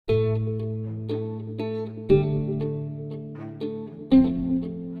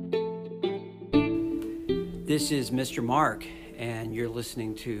This is Mr. Mark, and you're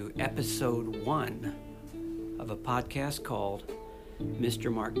listening to episode 1 of a podcast called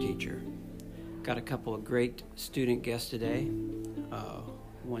Mr. Mark Teacher. Got a couple of great student guests today.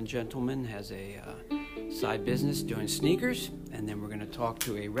 One gentleman has a side business doing sneakers, and then we're going to talk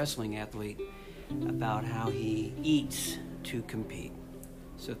to a wrestling athlete about how he eats to compete.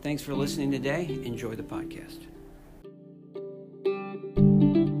 So thanks for listening today. Enjoy the podcast.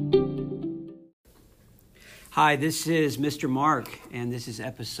 Hi, this is Mr. Mark, and this is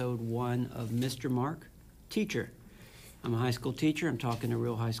episode 1 of Mr. Mark Teacher. I'm a high school teacher. I'm talking to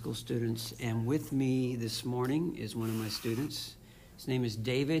real high school students, and with me this morning is one of my students. His name is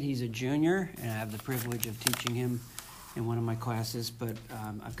David. He's a junior, and I have the privilege of teaching him in one of my classes, but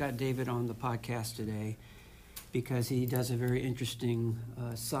I've got David on the podcast today because he does a very interesting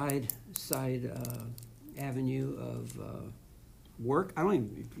side avenue of work. I don't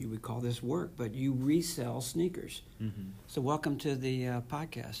even if you would call this work, but you resell sneakers. Mm-hmm. So welcome to the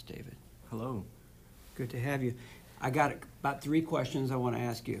podcast, David. Hello. Good to have you. I got about 3 questions I want to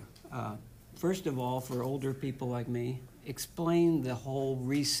ask you. First of all, for older people like me, explain the whole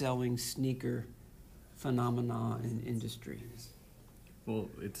reselling sneaker phenomenon in industry. Well,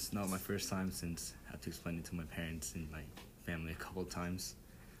 it's not my first time since I had to explain it to my parents and my family a couple of times.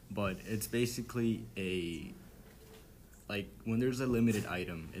 But it's basically when there's a limited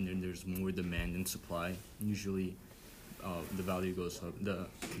item and then there's more demand than supply, usually the value goes up,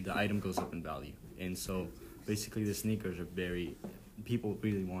 the item goes up in value. And so basically the sneakers are people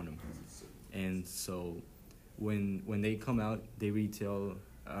really want them. And so when they come out, they retail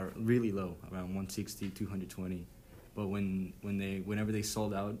are really low, around 160, 220. But whenever they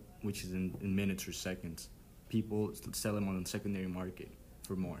sold out, which is in minutes or seconds, people sell them on the secondary market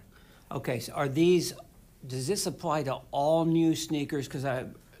for more. Okay, so does this apply to all new sneakers? Because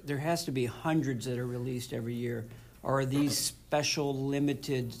there has to be hundreds that are released every year. Or are these special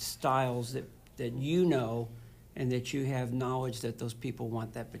limited styles that you know and that you have knowledge that those people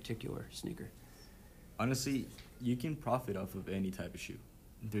want that particular sneaker? Honestly, you can profit off of any type of shoe.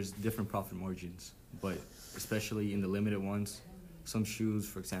 There's different profit margins, but especially in the limited ones, some shoes,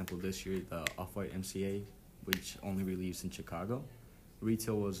 for example, this year, the Off-White MCA, which only released in Chicago,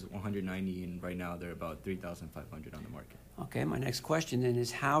 retail was $190, and right now they're about $3,500 on the market. Okay, my next question then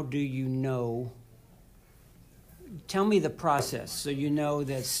is, how do you know? Tell me the process. So you know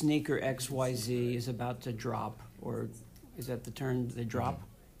that sneaker XYZ is about to drop, or is that the term, they drop?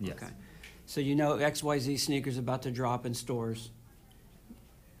 Mm-hmm. Yes. Okay. So you know XYZ sneakers about to drop in stores.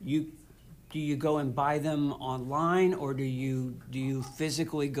 Do you go and buy them online, or do you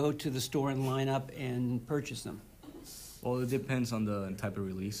physically go to the store and line up and purchase them? Well, it depends on the type of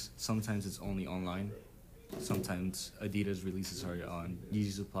release. Sometimes it's only online. Sometimes Adidas releases are on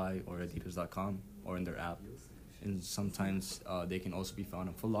Yeezy Supply or Adidas.com or in their app. And sometimes they can also be found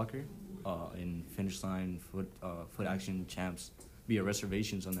on Foot Locker, in Finish Line, Foot Action, Champs, via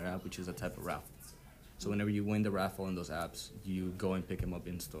reservations on their app, which is a type of raffle. So whenever you win the raffle in those apps, you go and pick them up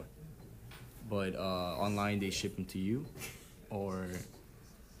in store. But online, they ship them to you, or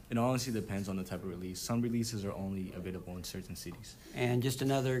it honestly depends on the type of release. Some releases are only available in certain cities. And just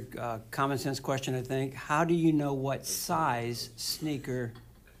another common sense question, I think. How do you know what size sneaker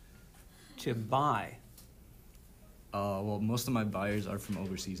to buy? Well, most of my buyers are from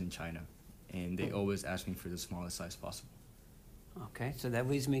overseas in China, and they always ask me for the smallest size possible. Okay, so that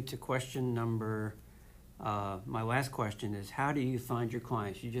leads me to question number, my last question is, how do you find your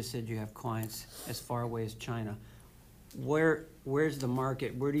clients? You just said you have clients as far away as China. Where's the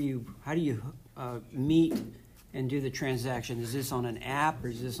market? How do you meet and do the transaction? Is this on an app, or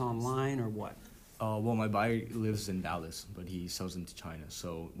is this online, or what? Well, my buyer lives in Dallas, but he sells them to China.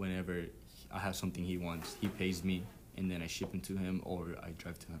 So whenever I have something he wants, he pays me, and then I ship them to him, or I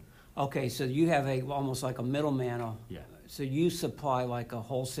drive to him. Okay, so you have almost like a middleman. Yeah. So you supply like a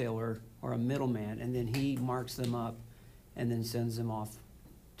wholesaler or a middleman, and then he marks them up and then sends them off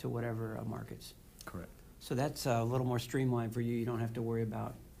to whatever markets. Correct. So that's a little more streamlined for you. You don't have to worry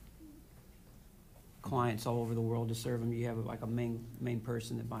about clients all over the world to serve them. You have like a main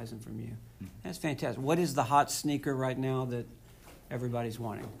person that buys them from you. Mm-hmm. That's fantastic. What is the hot sneaker right now that everybody's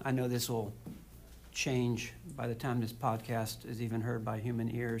wanting? I know this will change by the time this podcast is even heard by human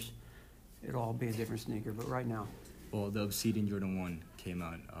ears. It'll all be a different sneaker, but right now. Well, the Obsidian Jordan 1 came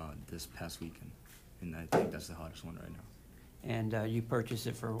out this past weekend, and I think that's the hottest one right now. And you purchased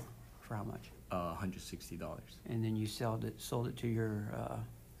it for how much? $160. And then you sold it to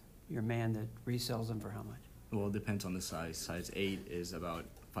your man that resells them for how much? Well, it depends on the size. Size 8 is about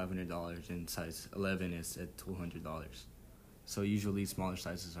 $500, and size 11 is at $200. So usually smaller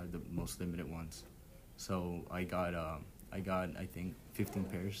sizes are the most limited ones. So I got I think 15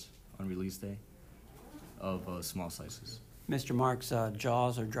 pairs on release day of small sizes. Mr. Mark's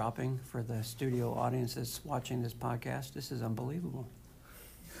jaws are dropping for the studio audience that's watching this podcast. This is unbelievable.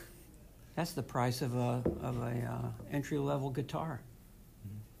 That's the price of a entry-level guitar.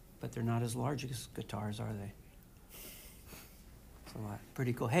 Mm-hmm. But they're not as large as guitars, are they? It's a lot.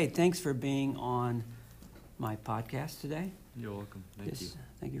 Pretty cool. Hey, thanks for being on my podcast today. You're welcome. Thank you.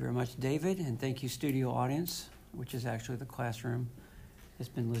 Thank you very much, David, and thank you, studio audience, which is actually the classroom that's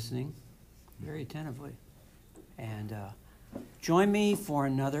been listening very attentively. And join me for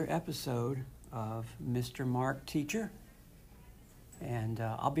another episode of Mr. Mark Teacher. And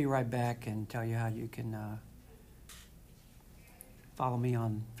I'll be right back and tell you how you can follow me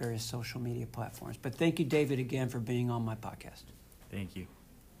on various social media platforms. But thank you, David, again for being on my podcast. Thank you.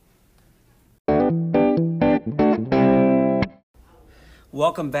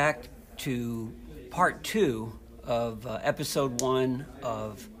 Welcome back to part 2 of episode 1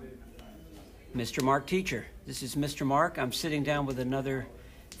 of Mr. Mark Teacher. This is Mr. Mark. I'm sitting down with another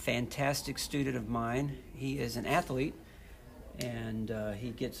fantastic student of mine. He is an athlete, and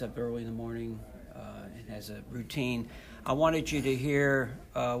he gets up early in the morning and has a routine. I wanted you to hear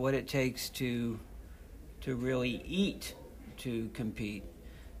what it takes to really eat to compete.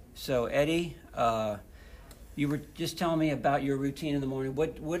 So, Eddie, you were just telling me about your routine in the morning.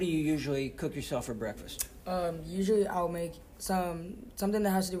 What do you usually cook yourself for breakfast? Usually I'll make something that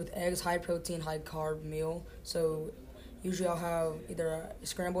has to do with eggs, high protein, high carb meal. So usually I'll have either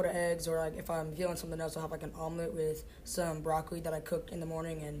scrambled eggs, or like if I'm feeling something else, I'll have like an omelet with some broccoli that I cook in the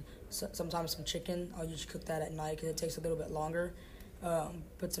morning, and sometimes some chicken. I'll usually cook that at night because it takes a little bit longer.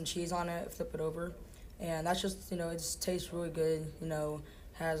 Put some cheese on it, flip it over, and that's just, it just tastes really good.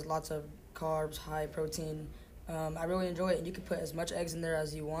 Has lots of carbs, high protein. I really enjoy it, and you can put as much eggs in there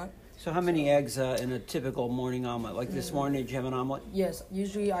as you want. So how many eggs in a typical morning omelet? Like this morning, did you have an omelet? Yes,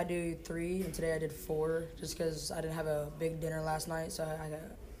 usually I do 3, and today I did 4, just because I didn't have a big dinner last night, so I had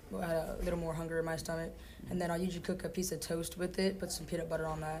a little more hunger in my stomach. And then I'll usually cook a piece of toast with it, put some peanut butter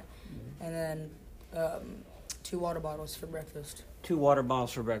on that, and then 2 water bottles for breakfast. 2 water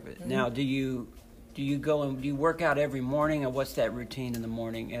bottles for breakfast. Mm-hmm. Now, do you go and do you work out every morning, or what's that routine in the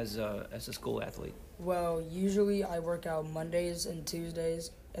morning as a school athlete? Well, usually I work out Mondays and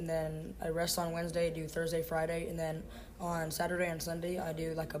Tuesdays, and then I rest on Wednesday, do Thursday, Friday, and then on Saturday and Sunday I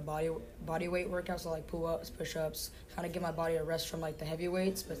do like a body weight workout, so like pull-ups, push-ups, kind of give my body a rest from like the heavy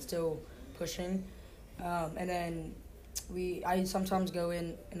weights, but still pushing. And then I sometimes go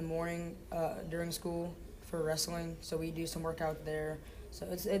in the morning during school for wrestling, so we do some workout there. So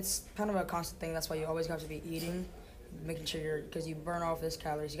it's kind of a constant thing. That's why you always have to be eating, making sure because you burn off these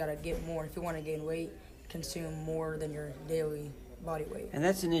calories. You got to get more. If you want to gain weight, consume more than your daily body weight. And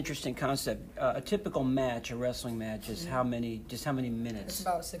that's an interesting concept. A typical match, a wrestling match, is how many minutes? It's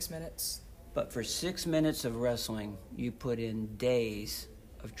about 6 minutes. But for 6 minutes of wrestling, you put in days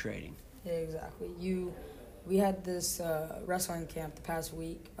of training. Yeah, exactly. We had this wrestling camp the past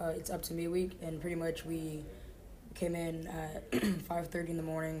week. It's Up to Me week, and pretty much we came in at 5:30 in the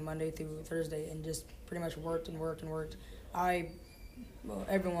morning, Monday through Thursday, and just pretty much worked and worked and worked.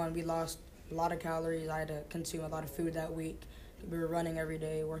 We lost a lot of calories. I had to consume a lot of food that week. We were running every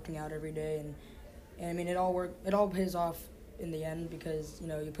day, working out every day, and I mean, it all pays off in the end, because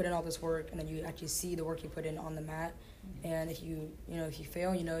you put in all this work, and then you actually see the work you put in on the mat. And if you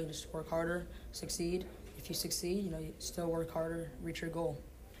fail, you just work harder, succeed. If you succeed, you still work harder, reach your goal.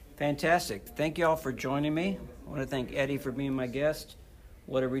 Fantastic. Thank you all for joining me. I want to thank Eddie for being my guest.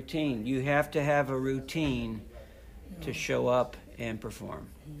 What a routine. You have to have a routine to show up and perform.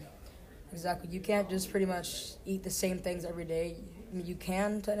 Exactly. You can't just pretty much eat the same things every day. I mean, you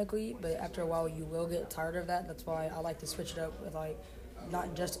can technically, but after a while you will get tired of that. That's why I like to switch it up with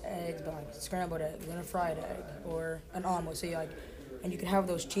not just eggs, but scrambled eggs and a fried egg or an omelet. So and you can have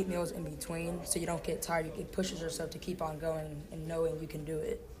those cheat meals in between, so you don't get tired. It pushes yourself to keep on going and knowing you can do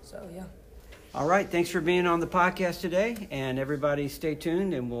it. So yeah. All right. Thanks for being on the podcast today, and everybody stay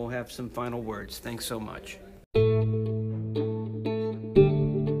tuned, and we'll have some final words. Thanks so much.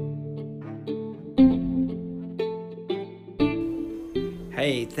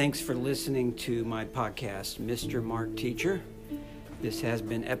 Hey, thanks for listening to my podcast, Mr. Mark Teacher. This has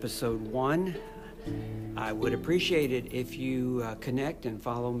been episode 1. I would appreciate it if you connect and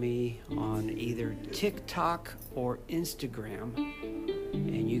follow me on either TikTok or Instagram.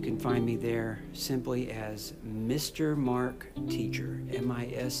 And you can find me there simply as Mr. Mark Teacher,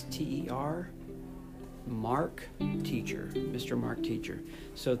 M-I-S-T-E-R, Mark Teacher, Mr. Mark Teacher.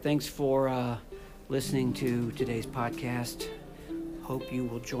 So thanks for listening to today's podcast. hope you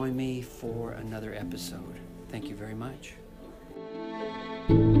will join me for another episode. Thank you very much.